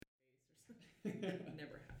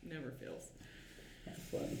Never fails. That's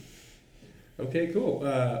funny. Okay, cool.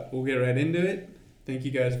 We'll get right into it. Thank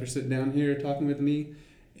you guys for sitting down here talking with me.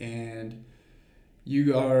 And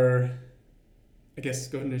you are, I guess,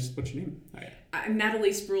 go ahead and just what's your name? I'm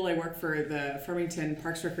Natalie Spruill. I work for the Farmington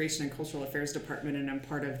Parks, Recreation, and Cultural Affairs Department, and I'm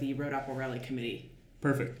part of the Road Apple Rally Committee.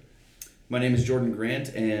 Perfect. My name is Jordan Grant,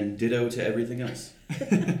 and ditto to everything else.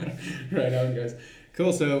 Right on, guys.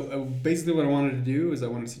 Cool. So basically what I wanted to do is I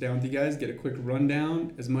wanted to sit down with you guys, get a quick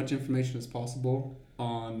rundown, as much information as possible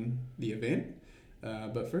on the event.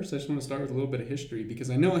 But first, I just want to start with a little bit of history because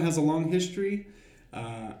I know it has a long history.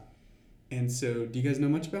 And so, do you guys know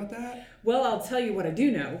much about that? Well, I'll tell you what I do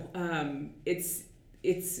know.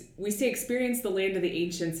 We say experience the land of the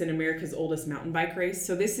ancients in America's oldest mountain bike race.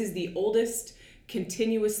 So this is the oldest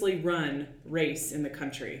continuously run race in the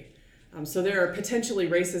country. So there are potentially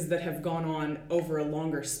races that have gone on over a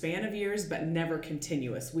longer span of years, but never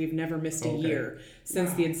continuous. We've never missed a year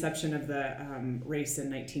since the inception of the race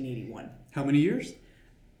in 1981. How many years?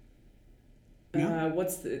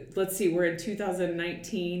 Let's see, we're in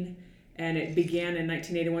 2019 and it began in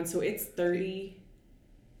 1981, so it's 38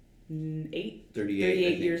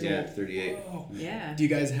 years old. 38. Whoa. Yeah. Do you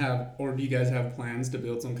guys have plans to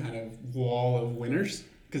build some kind of wall of winners?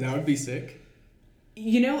 Because that would be sick.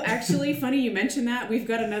 You know, actually, funny you mentioned that. We've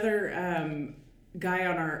got another guy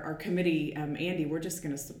on our committee, Andy. We're just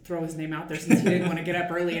going to throw his name out there since he didn't want to get up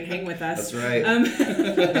early and hang with us. That's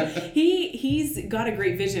right. He's got a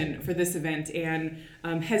great vision for this event and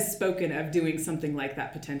has spoken of doing something like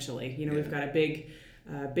that potentially. You know, We've got a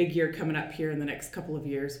big year coming up here in the next couple of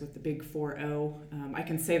years with the big 4-0. I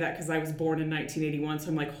can say that because I was born in 1981, so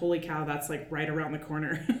I'm like, holy cow, that's like right around the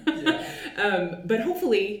corner. But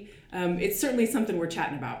hopefully, it's certainly something we're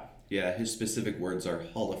chatting about. Yeah, his specific words are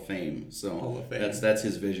Hall of Fame. So Hall of Fame. That's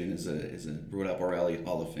his vision is a Road Apple Rally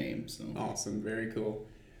Hall of Fame. So awesome, very cool.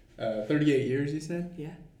 38 years, you said?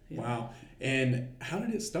 Yeah. Wow. And how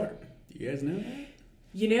did it start? Do you guys know that?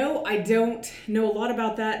 You know, I don't know a lot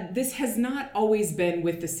about that. This has not always been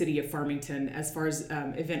with the city of Farmington as far as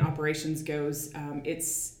event operations goes.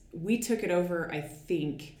 We took it over, I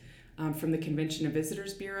think, from the Convention and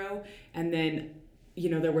Visitors Bureau, and then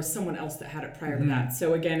there was someone else that had it prior to that.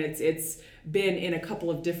 So again, it's been in a couple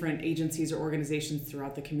of different agencies or organizations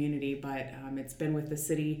throughout the community, but it's been with the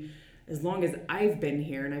city as long as I've been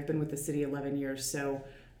here, and I've been with the city 11 years. So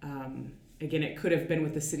again, it could have been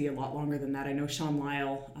with the city a lot longer than that. I know Sean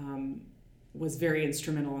Lyle was very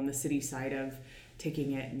instrumental on the city side of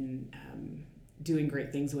taking it and doing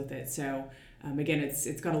great things with it. So again,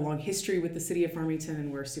 it's got a long history with the city of Farmington,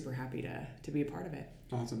 and we're super happy to be a part of it.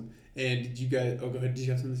 Awesome. And did you guys... Oh, go ahead. Did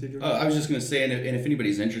you have something to say, Jordan? I was just going to say, and if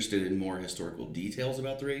anybody's interested in more historical details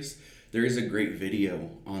about the race, there is a great video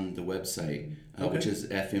on the website, which is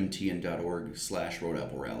fmtn.org/Road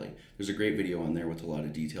Apple Rally. There's a great video on there with a lot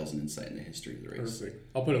of details and insight in the history of the race. Perfect.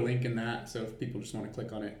 I'll put a link in that, so if people just want to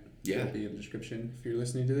click on it, it'll be in the description if you're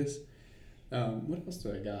listening to this. What else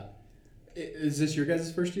do I got? Is this your guys'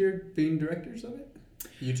 first year being directors of it?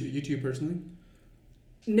 You two personally?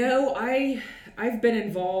 No, I've been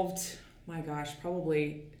involved, my gosh,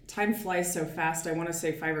 probably, time flies so fast. I want to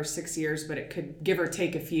say 5 or 6 years, but it could give or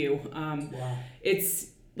take a few. Wow.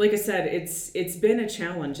 It's, like I said, it's been a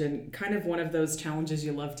challenge, and kind of one of those challenges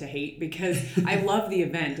you love to hate, because I love the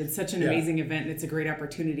event. It's such an amazing event, and it's a great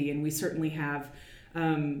opportunity, and we certainly have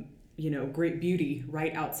great beauty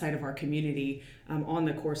right outside of our community on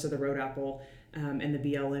the course of the Road Apple and the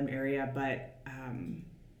BLM area. But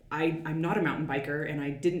I'm not a mountain biker, and I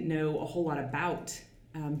didn't know a whole lot about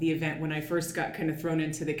the event when I first got kind of thrown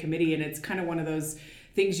into the committee. And it's kind of one of those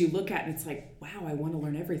things you look at and it's like, wow, I want to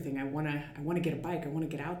learn everything. I want to get a bike. I want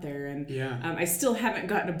to get out there. And I still haven't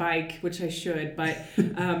gotten a bike, which I should, but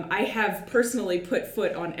I have personally put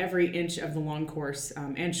foot on every inch of the long course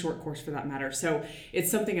and short course for that matter. So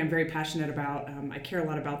it's something I'm very passionate about. I care a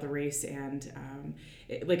lot about the race, and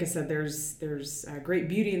like I said, there's great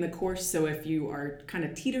beauty in the course. So if you are kind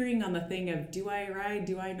of teetering on the thing of, do I ride,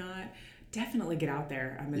 do I not? Definitely get out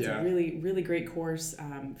there. It's a really, really great course,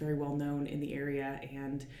 very well known in the area,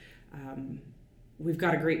 and we've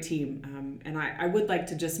got a great team. And I would like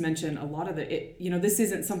to just mention a lot of this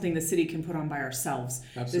isn't something the city can put on by ourselves.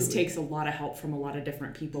 Absolutely. This takes a lot of help from a lot of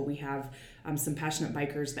different people. We have some passionate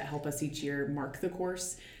bikers that help us each year mark the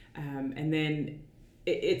course. And then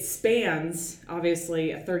it spans,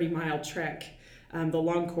 obviously, a 30-mile trek. The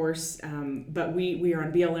long course, but we are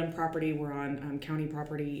on BLM property, we're on county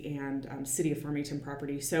property, and city of Farmington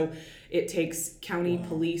property. So it takes county,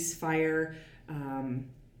 police, fire,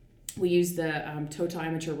 We use the Total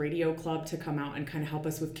Amateur Radio Club to come out and kind of help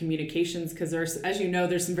us with communications, because there's, as you know,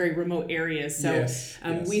 there's some very remote areas. So Yes.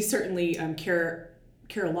 we certainly care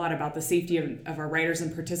a lot about the safety of our riders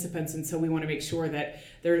and participants, and so we want to make sure that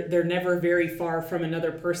they're never very far from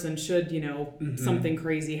another person should something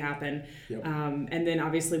crazy happen. Yep. And then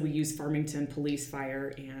obviously we use Farmington Police,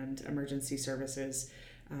 Fire, and Emergency Services.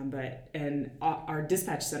 And our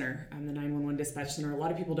dispatch center, the 911 dispatch center, a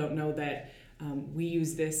lot of people don't know that we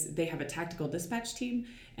use this. They have a tactical dispatch team,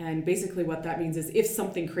 and basically what that means is if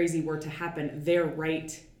something crazy were to happen, they're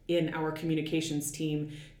right in our communications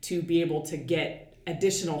team to be able to get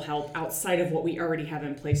additional help outside of what we already have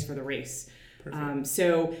in place for the race.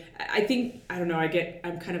 So I think, I don't know,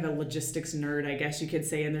 I'm kind of a logistics nerd, I guess you could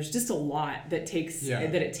say, and there's just a lot that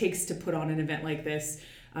it takes to put on an event like this.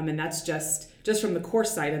 And that's just from the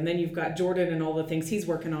course side. And then you've got Jordan and all the things he's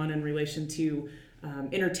working on in relation to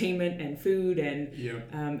entertainment and food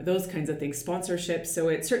and those kinds of things, sponsorships. So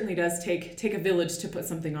it certainly does take a village to put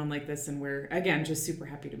something on like this, and we're, again, just super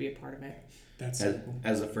happy to be a part of it. That's so cool.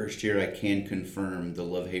 As a first year, I can confirm the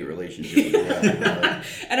love-hate relationship.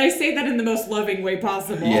 And I say that in the most loving way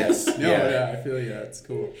possible. Yes. I feel it's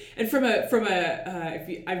cool. And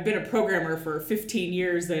I've been a programmer for 15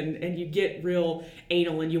 years, and you get real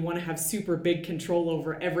anal, and you want to have super big control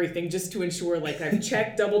over everything just to ensure, like, I've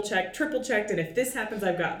checked, double checked, triple checked, and if this happens,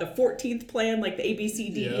 I've got the 14th plan, like the A, B,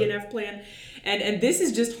 C, D, E, and F plan. And this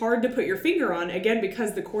is just hard to put your finger on, again,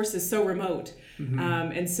 because the course is so remote.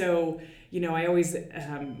 And so, I always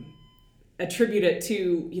attribute it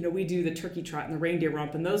to, we do the turkey trot and the reindeer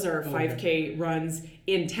romp, and those are 5K runs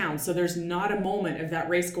in town. So there's not a moment of that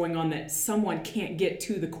race going on that someone can't get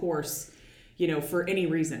to the course, for any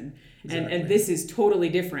reason. Exactly. And this is totally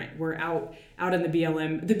different. We're out in the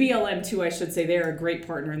BLM. The BLM too, I should say, they're a great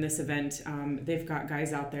partner in this event. They've got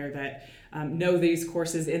guys out there that know these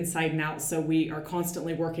courses inside and out. So we are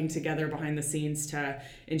constantly working together behind the scenes to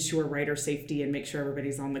ensure rider safety and make sure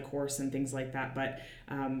everybody's on the course and things like that. But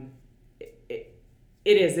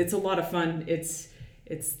it's a lot of fun. It's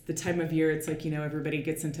the time of year. It's like, everybody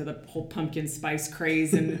gets into the whole pumpkin spice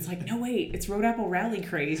craze, and it's like, no, wait, it's Road Apple Rally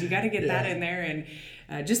craze. You got to get that in there. And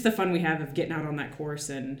just the fun we have of getting out on that course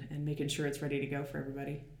and making sure it's ready to go for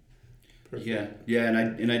everybody. Perfect. Yeah.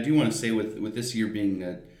 And I do want to say with this year being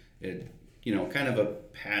kind of a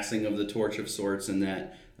passing of the torch of sorts, and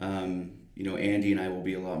that, Andy and I will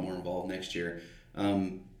be a lot more involved next year.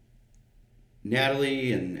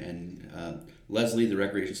 Natalie and Leslie, the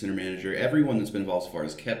Recreation Center manager, everyone that's been involved so far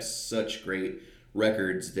has kept such great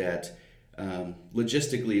records that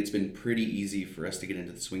logistically it's been pretty easy for us to get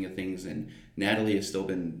into the swing of things, and Natalie has still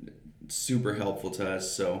been super helpful to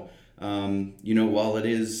us. So, while it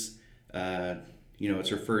is,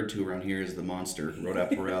 it's referred to around here as the Monster Road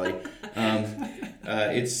Apple Rally,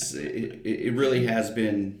 it really has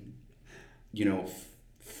been,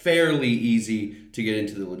 fairly easy to get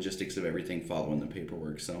into the logistics of everything following the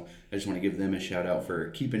paperwork. So I just want to give them a shout out for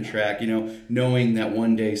keeping track, knowing that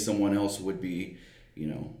one day someone else would be,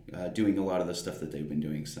 doing a lot of the stuff that they've been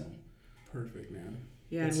doing. So perfect, man.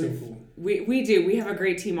 Yeah, that's so cool. We do. We have a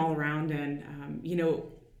great team all around, and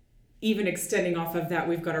even extending off of that,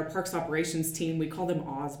 we've got our parks operations team. We call them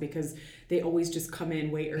Oz because they always just come in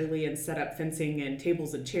way early and set up fencing and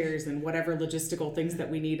tables and chairs and whatever logistical things that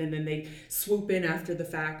we need. And then they swoop in after the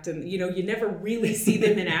fact. And, you never really see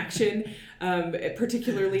them in action,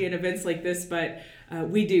 particularly in events like this. But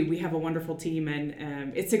we do. We have a wonderful team.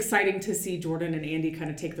 And it's exciting to see Jordan and Andy kind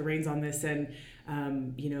of take the reins on this and,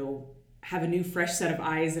 have a new fresh set of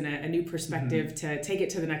eyes and a new perspective to take it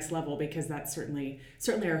to the next level, because that's certainly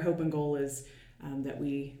our hope and goal is that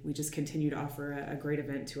we just continue to offer a great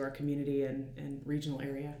event to our community and regional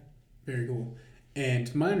area. Very cool. And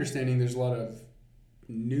to my understanding, there's a lot of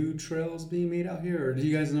new trails being made out here, or do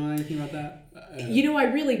you guys know anything about that? I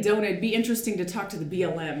really don't. It'd be interesting to talk to the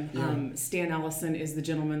BLM. Yeah. Stan Ellison is the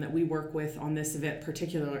gentleman that we work with on this event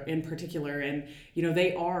in particular, and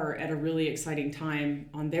they are at a really exciting time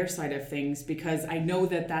on their side of things, because I know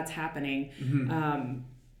that that's happening.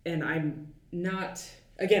 And I'm not,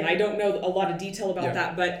 again, I don't know a lot of detail about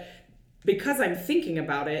that, but because I'm thinking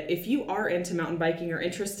about it, if you are into mountain biking or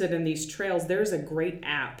interested in these trails, there's a great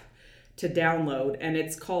app to download, and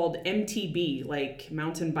it's called MTB, like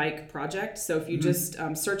Mountain Bike Project. So if you just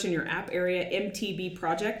search in your app area MTB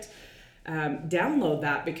Project, download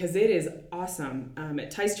that, because it is awesome.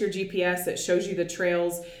 It ties to your GPS, it shows you the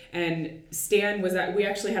trails. And Stan we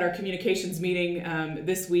actually had our communications meeting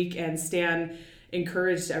this week, and Stan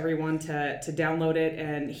encouraged everyone to download it.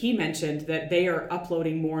 And he mentioned that they are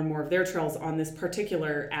uploading more and more of their trails on this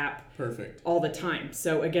particular app. Perfect. All the time.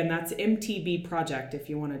 So again, that's MTB Project if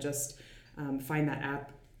you want to just find that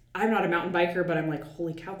app. I'm not a mountain biker, but I'm like,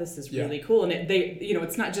 holy cow, this is really cool. And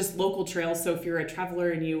it's not just local trails. So if you're a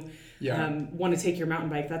traveler and you want to take your mountain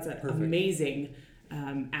bike, that's an amazing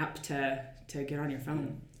app to get on your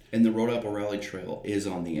phone. And the Road Apple Rally Trail is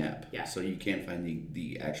on the app. Yeah. So you can find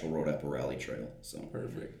the actual Road Apple Rally Trail. So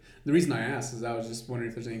perfect. The reason I asked is I was just wondering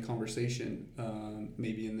if there's any conversation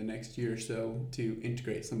maybe in the next year or so to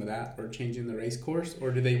integrate some of that or changing the race course,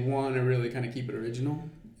 or do they want to really kind of keep it original?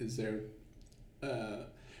 Is there...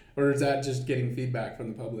 or is that just getting feedback from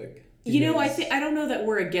the public? I don't know that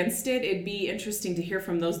we're against it. It'd be interesting to hear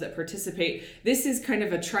from those that participate. This is kind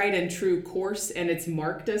of a tried and true course, and it's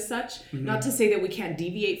marked as such. Mm-hmm. Not to say that we can't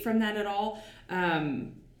deviate from that at all,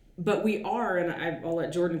 but we are, and I'll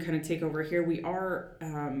let Jordan kind of take over here. We are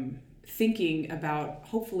thinking about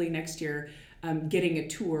hopefully next year getting a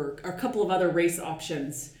tour, or a couple of other race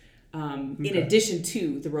options in addition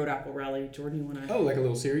to the Road Apple Rally. Jordan, you want to? Oh, like a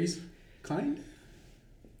little series, kind.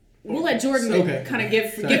 We'll let Jordan kind of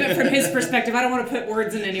give it from his perspective. I don't want to put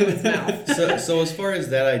words in anyone's mouth. So as far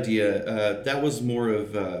as that idea, that was more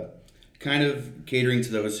of kind of catering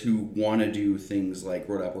to those who want to do things like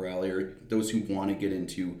Road Apple Rally, or those who want to get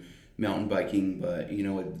into mountain biking, but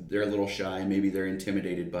they're a little shy, maybe they're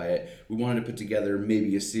intimidated by it. We wanted to put together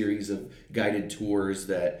maybe a series of guided tours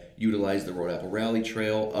that utilize the Road Apple Rally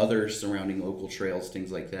Trail, other surrounding local trails,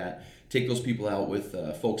 things like that. Take those people out with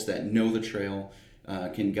folks that know the trail.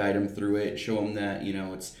 Can guide them through it, show them that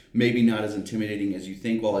it's maybe not as intimidating as you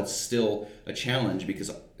think. Well, it's still a challenge because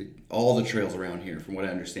all the trails around here, from what I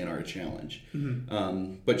understand, are a challenge.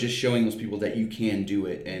 Mm-hmm. But just showing those people that you can do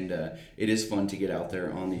it, and it is fun to get out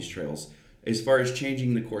there on these trails. As far as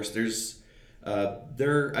changing the course,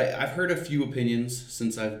 I've heard a few opinions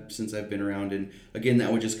since I've been around, and again,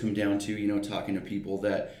 that would just come down to talking to people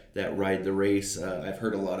that ride the race. I've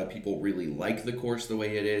heard a lot of people really like the course the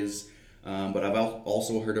way it is. But I've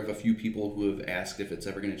also heard of a few people who have asked if it's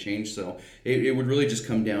ever going to change. So it would really just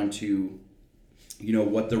come down to,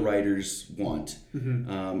 what the riders want.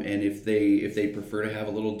 Mm-hmm. And if they prefer to have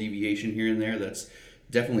a little deviation here and there, that's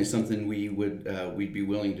definitely something we'd be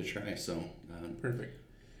willing to try. So perfect.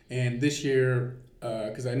 And this year,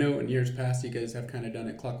 because I know in years past you guys have kind of done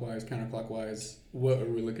it clockwise, counterclockwise. What are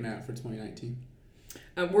we looking at for 2019?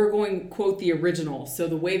 We're going, quote, the original. So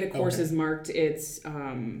the way the course is marked, it's...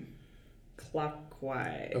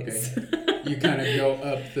 clockwise. Okay. You kind of go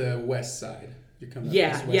up the west side. You come up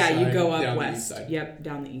you go up down west. The east side. Yep,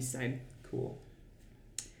 down the east side. Cool.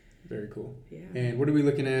 Very cool. Yeah. And what are we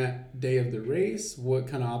looking at day of the race? What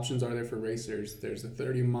kind of options are there for racers? There's a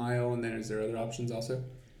 30-mile, and then is there other options also?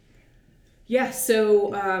 Yeah,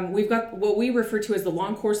 so we've got what we refer to as the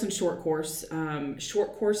long course and short course.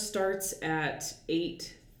 Short course starts at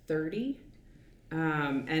 8:30.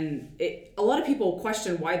 And a lot of people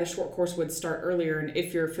question why the short course would start earlier. And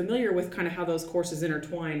if you're familiar with kind of how those courses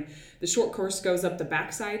intertwine, the short course goes up the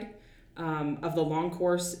backside of the long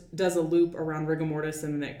course, does a loop around rigor mortis,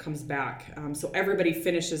 and then it comes back. So everybody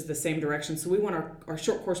finishes the same direction. So we want our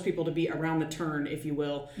short course people to be around the turn, if you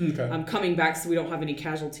will, coming back so we don't have any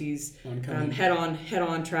casualties,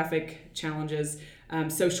 head-on traffic challenges.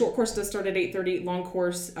 So short course does start at 8:30, long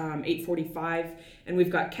course 8:45, and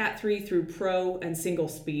we've got Cat 3 through Pro and single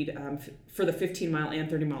speed for the 15-mile and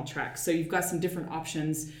 30-mile tracks. So you've got some different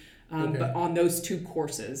options, but on those two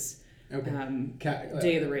courses,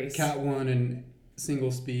 day of the race. Cat 1 and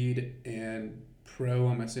single speed and Pro,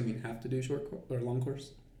 I'm assuming, have to do short or long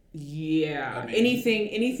course? Yeah,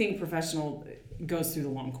 anything professional goes through the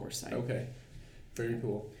long course side. Okay, very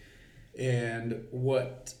cool. And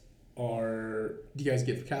what... do you guys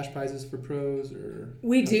get cash prizes for pros, or?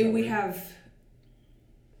 We do. We have.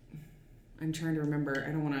 I'm trying to remember.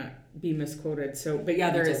 I don't want to be misquoted. So, but yeah,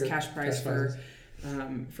 there is cash prize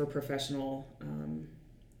for professional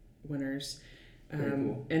winners.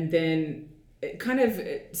 Cool. And then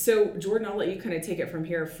so Jordan, I'll let you kind of take it from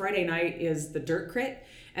here. Friday night is the Dirt Crit.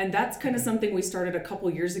 And that's kind of something we started a couple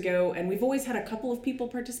years ago, and we've always had a couple of people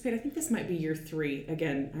participate. I think this might be year 3.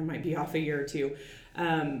 Again, I might be off a year or 2.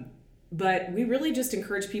 But we really just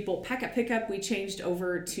encourage people, pack up, pick up. We changed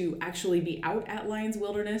over to actually be out at Lions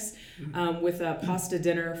Wilderness with a pasta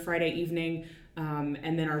dinner Friday evening.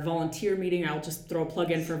 And then our volunteer meeting, I'll just throw a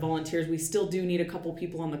plug in for volunteers. We still do need a couple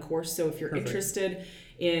people on the course. So if you're interested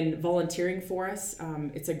in volunteering for us,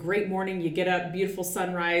 it's a great morning. You get up, beautiful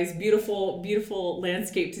sunrise, beautiful, beautiful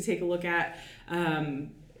landscape to take a look at.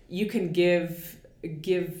 You can give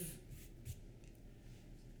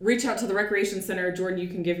reach out to the Recreation Center. Jordan, you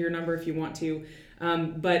can give your number if you want to.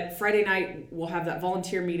 But Friday night, we'll have that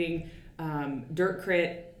volunteer meeting, dirt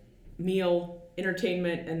crit, meal,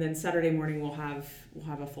 entertainment, and then Saturday morning we'll have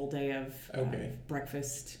a full day of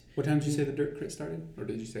breakfast. What time did you say the dirt crit started? Or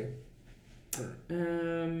did you say?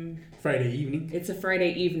 Friday evening. It's a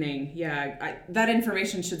Friday evening. Yeah, that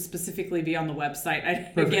information should specifically be on the website.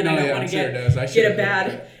 I don't want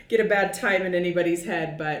to get a bad time in anybody's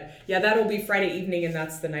head, but yeah, that'll be Friday evening, and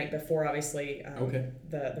that's the night before, obviously,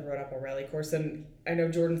 the Road Apple Rally course. And I know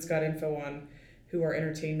Jordan's got info on who our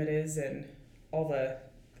entertainment is and all the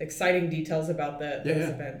exciting details about those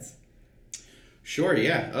events. Sure,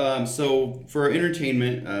 yeah. So for our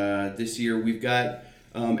entertainment this year, we've got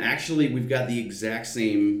the exact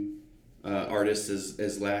same artists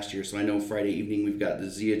as last year. So I know Friday evening we've got the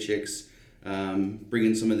Zia Chicks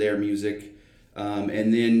bringing some of their music.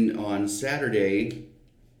 And then on Saturday,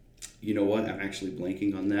 you know what? I'm actually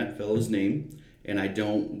blanking on that fellow's name. And I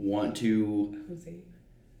don't want to... Jose.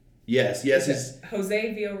 Yes. It's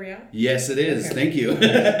Jose Villarreal? Yes, it is. Okay. Thank you.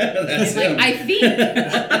 That's him. I think.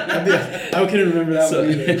 I couldn't remember that one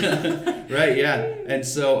either. Right, yeah. And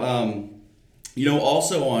so...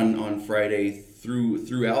 also on Friday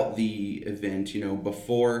throughout the event,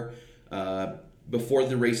 before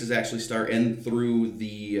the races actually start and through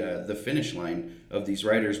the finish line of these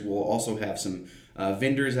riders, we'll also have some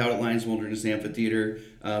vendors out at Lions Wilderness Amphitheater.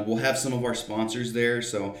 We'll have some of our sponsors there.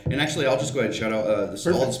 So, and actually, I'll just go ahead and shout out all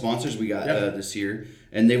the sponsors we got this year,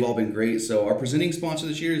 and they've all been great. So, our presenting sponsor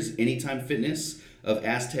this year is Anytime Fitness of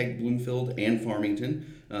Aztec, Bloomfield, and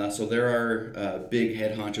Farmington. So they're our big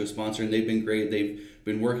head honcho sponsor, and they've been great. They've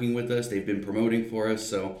been working with us. They've been promoting for us,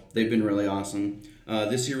 so they've been really awesome.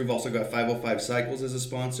 This year, we've also got 505 Cycles as a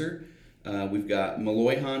sponsor. We've got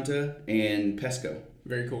Malloy Honda and Pesco.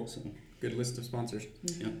 Very cool. So good list of sponsors.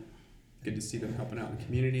 Yeah. Good to see them helping out in the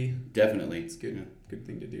community. Definitely. It's good. Yeah. Good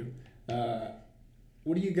thing to do.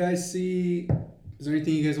 What do you guys see? Is there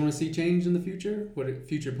anything you guys want to see change in the future? What are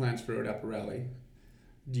future plans for Road Apple Rally?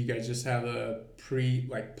 Do you guys just have a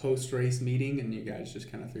post-race meeting and you guys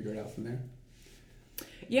just kind of figure it out from there?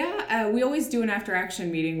 Yeah, we always do an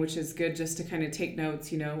after-action meeting, which is good just to kind of take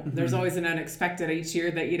notes. There's always an unexpected each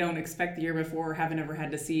year that you don't expect the year before or haven't ever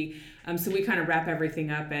had to see. So we kind of wrap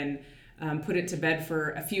everything up and put it to bed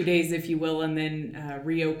for a few days, if you will, and then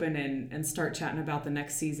reopen and start chatting about the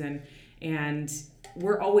next season. And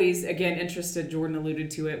we're always, again, interested, Jordan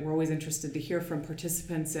alluded to it, we're always interested to hear from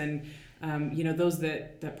participants and those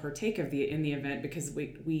that partake in the event, because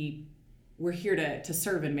we're here to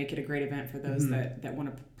serve and make it a great event for those that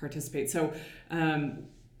want to participate. So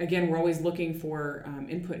again, we're always looking for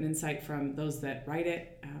input and insight from those that write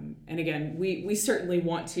it. And again, we certainly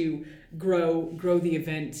want to grow the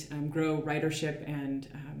event, grow ridership and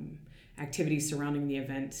activities surrounding the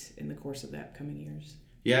event in the course of the upcoming years.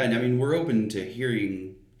 Yeah, and I mean, we're open to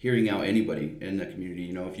hearing out anybody in the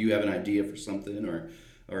community. If you have an idea for something or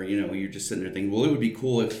you're just sitting there thinking, well, it would be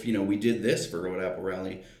cool if, we did this for Road Apple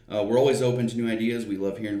Rally. We're always open to new ideas. We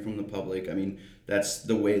love hearing from the public. I mean, that's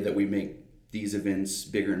the way that we make these events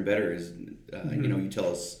bigger and better is, you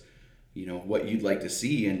tell us, what you'd like to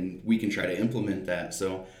see and we can try to implement that.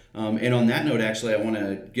 So, and on that note, actually, I want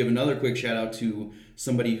to give another quick shout out to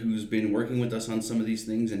somebody who's been working with us on some of these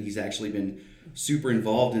things, and he's actually been super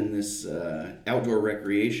involved in this outdoor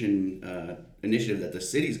recreation initiative that the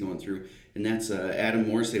city's going through. And that's Adam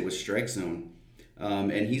Morrissey with Strike Zone.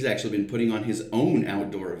 And he's actually been putting on his own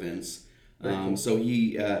outdoor events. Cool. So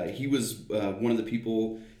he was one of the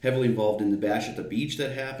people heavily involved in the Bash at the Beach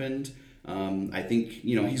that happened. I think,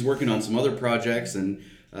 he's working on some other projects. And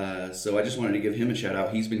so I just wanted to give him a shout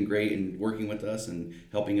out. He's been great in working with us and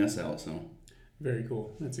helping us out. So very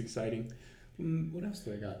cool. That's exciting. What else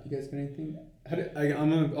do I got? You guys got anything?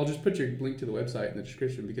 I'll just put your link to the website in the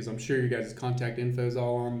description, because I'm sure your guys' contact info is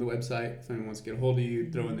all on the website. If anyone wants to get a hold of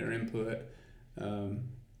you, throw in their input.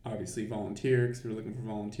 Obviously volunteer, because we're looking for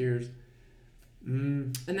volunteers.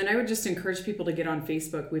 And then I would just encourage people to get on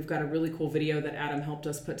Facebook. We've got a really cool video that Adam helped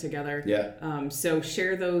us put together. Yeah. So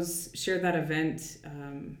share that event.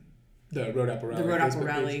 The Road Apple Rally. The Road Apple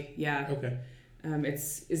Rally. Page. Yeah. Okay.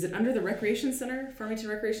 Is it under the Recreation Center, Farmington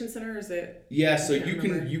Recreation Center, or is it? Yeah, so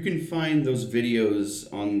you can find those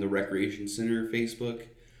videos on the Recreation Center Facebook,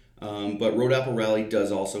 but Road Apple Rally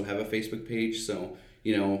does also have a Facebook page. So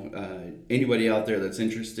anybody out there that's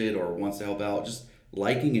interested or wants to help out, just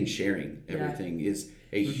liking and sharing everything is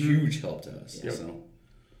a huge help to us. Yep. So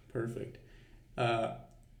perfect. Off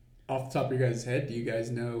the top of your guys' head, do you guys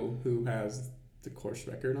know who has the course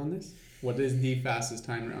record on this? What is the fastest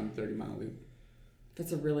time around the 30-mile loop?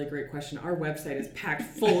 That's a really great question. Our website is packed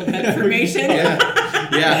full of information.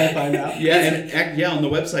 Yeah. Find out. Yeah, on the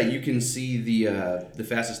website you can see the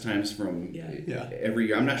fastest times from every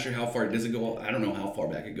year. I'm not sure how far does it go. I don't know how far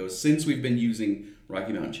back it goes. Since we've been using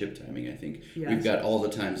Rocky Mountain chip timing, I think we've got all the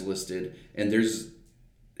times listed, and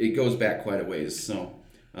it goes back quite a ways. So,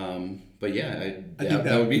 but I think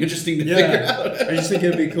that would be interesting to figure out. I just think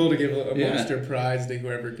it'd be cool to give a monster prize to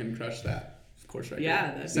whoever can crush that course record.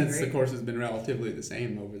 Yeah, that'd be since great. the course has been relatively the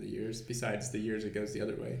same over the years, besides the years it goes the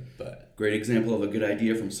other way. But great example of a good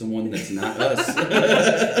idea from someone that's not us.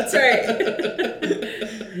 That's right.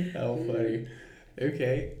 How funny.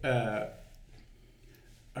 Okay.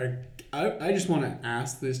 I just want to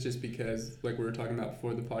ask this just because, like we were talking about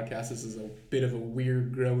before the podcast, this is a bit of a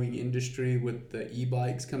weird growing industry with the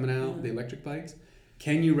e-bikes coming out, the electric bikes.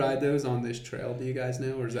 Can you ride those on this trail, do you guys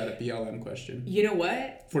know, or is that a BLM question? You know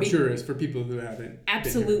what? For sure is, for people who haven't.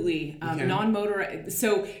 Absolutely. Non-motorized.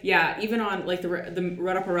 So, even on like the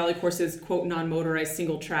Road Up Rally courses, quote, non-motorized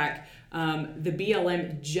single track, the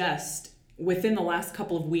BLM just within the last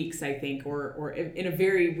couple of weeks, I think, or in a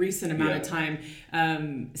very recent amount of time,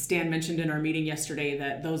 Stan mentioned in our meeting yesterday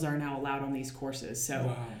that those are now allowed on these courses.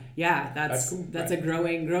 So, that's cool. That's a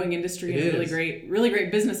growing industry and a really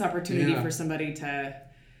great business opportunity for somebody to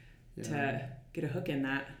get a hook in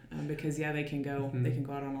that because they can go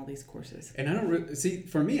out on all these courses. And I don't see,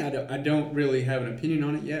 for me, I don't really have an opinion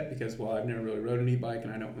on it yet because I've never really rode an e-bike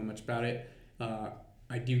and I don't know much about it.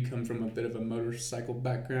 I do come from a bit of a motorcycle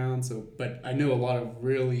background, but I know a lot of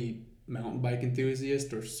really mountain bike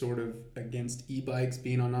enthusiasts are sort of against e-bikes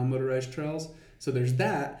being on non-motorized trails. So there's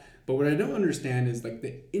that. But what I don't understand is like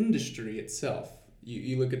the industry itself.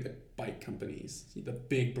 You look at the bike companies, the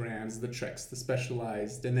big brands, the Treks, the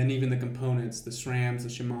Specialized, and then even the components, the SRAMs, the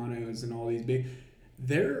Shimanos, and all these big.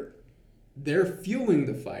 They're fueling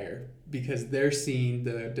the fire because they're seeing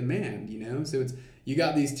the demand. So you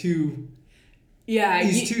got these two.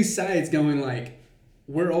 Two sides going like,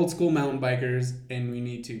 we're old school mountain bikers and we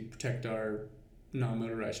need to protect our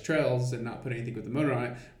non-motorized trails and not put anything with the motor on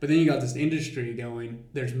it. But then you got this industry going,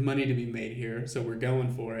 there's money to be made here, so we're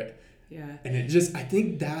going for it. Yeah. And I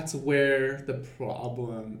think that's where the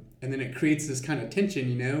problem, and then it creates this kind of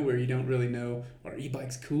tension, where you don't really know, are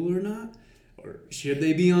e-bikes cool or not? Or should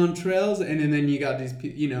they be on trails? And then you got these,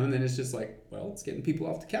 and then it's just like, well, it's getting people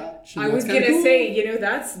off the couch. I was going to say,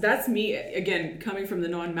 that's me, again, coming from the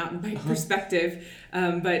non-mountain bike perspective,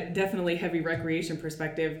 but definitely heavy recreation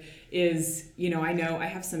perspective is, I know I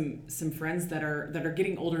have some friends that are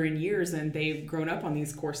getting older in years and they've grown up on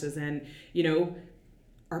these courses and,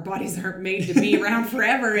 our bodies aren't made to be around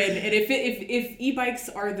forever. And if e-bikes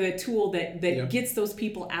are the tool that gets those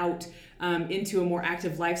people out into a more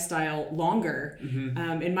active lifestyle longer,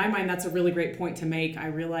 in my mind, that's a really great point to make. I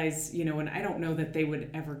realize, and I don't know that they would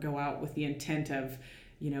ever go out with the intent of,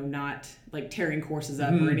 not like tearing courses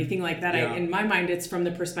up or anything like that. In my mind, it's from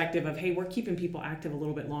the perspective of, hey, we're keeping people active a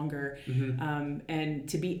little bit longer, and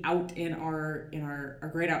to be out in our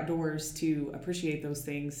great outdoors to appreciate those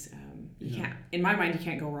things. You can't. In my mind, you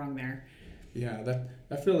can't go wrong there. Yeah,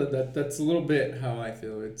 I feel that's a little bit how I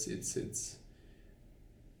feel.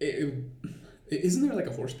 Isn't there like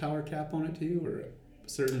a horsepower cap on it too, or a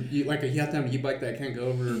certain you have to have an e-bike that can't go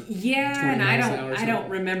over 20 and miles I don't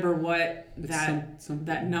remember what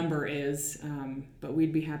that number is, but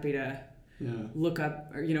we'd be happy to look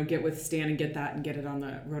up or get with Stan and get it on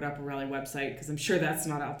the Road Up Rally website because I'm sure that's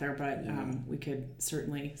not out there, but we could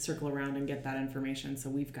certainly circle around and get that information so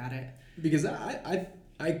we've got it. Because I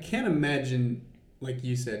can't imagine, like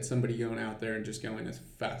you said, somebody going out there and just going as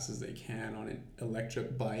fast as they can on an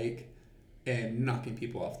electric bike and knocking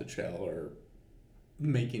people off the trail or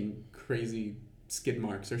making crazy skid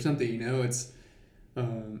marks or something. It's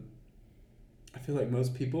I feel like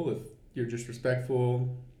most people, if you're just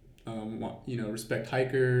respectful, respect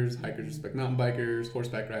hikers respect mountain bikers,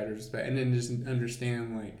 horseback riders respect, and then just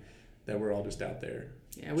understand like that we're all just out there.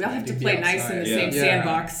 Yeah, we all have to play nice in the same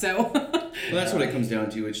sandbox. So well, that's what it comes down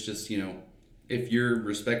to. It's just if you're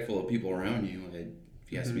respectful of people around you,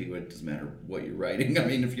 if you ask me, it doesn't matter what you're riding. I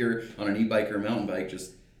mean, if you're on an e-bike or a mountain bike,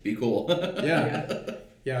 just be cool. Yeah.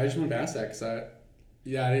 I just wanted to ask that because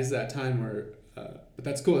it is that time where. But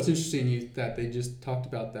that's cool. It's interesting that they just talked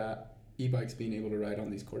about that e-bikes being able to ride on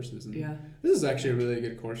these courses. And this is actually a really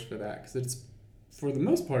good course for that because it's, for the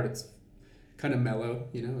most part, it's kind of mellow.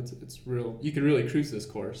 It's real. You can really cruise this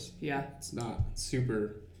course. Yeah. It's not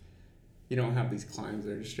super. You don't have these climbs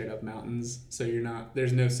that are just straight up mountains, so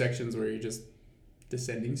there's no sections where you're just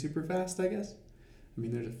descending super fast, I guess. I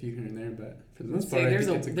mean, there's a few here and there, but for the most Say part, there's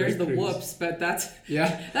I think it's a there's great the cruise. whoops, but that's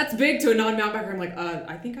Yeah. big to a non-mountain biker. I'm like,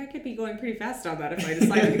 I think I could be going pretty fast on that if I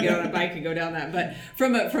decided to get on a bike and go down that. But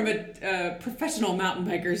from a professional mountain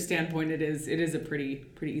biker standpoint, it is a pretty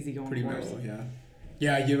easy going Pretty course. mellow, yeah.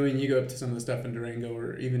 Yeah, when you go up to some of the stuff in Durango,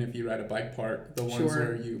 or even if you ride a bike park, the ones Sure.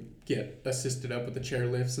 where you get assisted up with the chair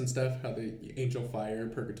lifts and stuff, how the Angel Fire,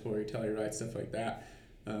 Purgatory, Telluride, stuff like that,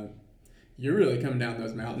 you're really coming down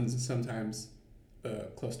those mountains and sometimes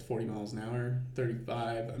close to 40 miles an hour,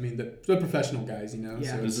 35. I mean, the professional guys, you know.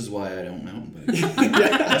 Yeah. So This is why I don't mountain bike.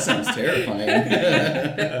 That sounds terrifying.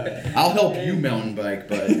 I'll help you mountain bike,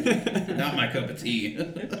 but not my cup of tea.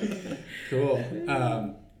 cool.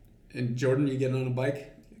 And Jordan, you getting on a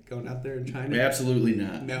bike, going out there in China? Absolutely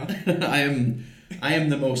not. No. I am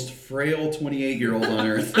the most frail 28-year-old on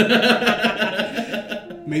earth.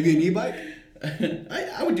 Maybe an e-bike?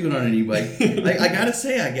 I would do it on an e-bike. I gotta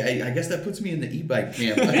say, I guess that puts me in the e-bike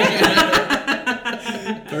camp.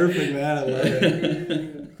 Perfect, man. I love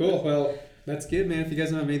it. Cool. Well, that's good, man. If you guys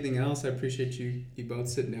don't have anything else, I appreciate you both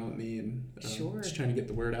sitting down with me and Sure. just trying to get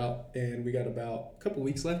the word out. And we got about a couple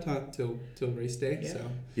weeks left till race day. Yeah.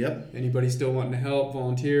 So Yep. anybody still wanting to help,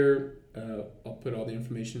 volunteer, I'll put all the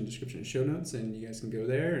information in the description and show notes, and you guys can go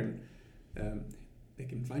there and they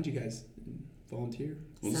can find you guys and volunteer.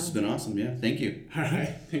 Well, this has been awesome. Yeah. Thank you. All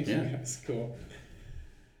right. Thank you, Yeah. guys. Cool.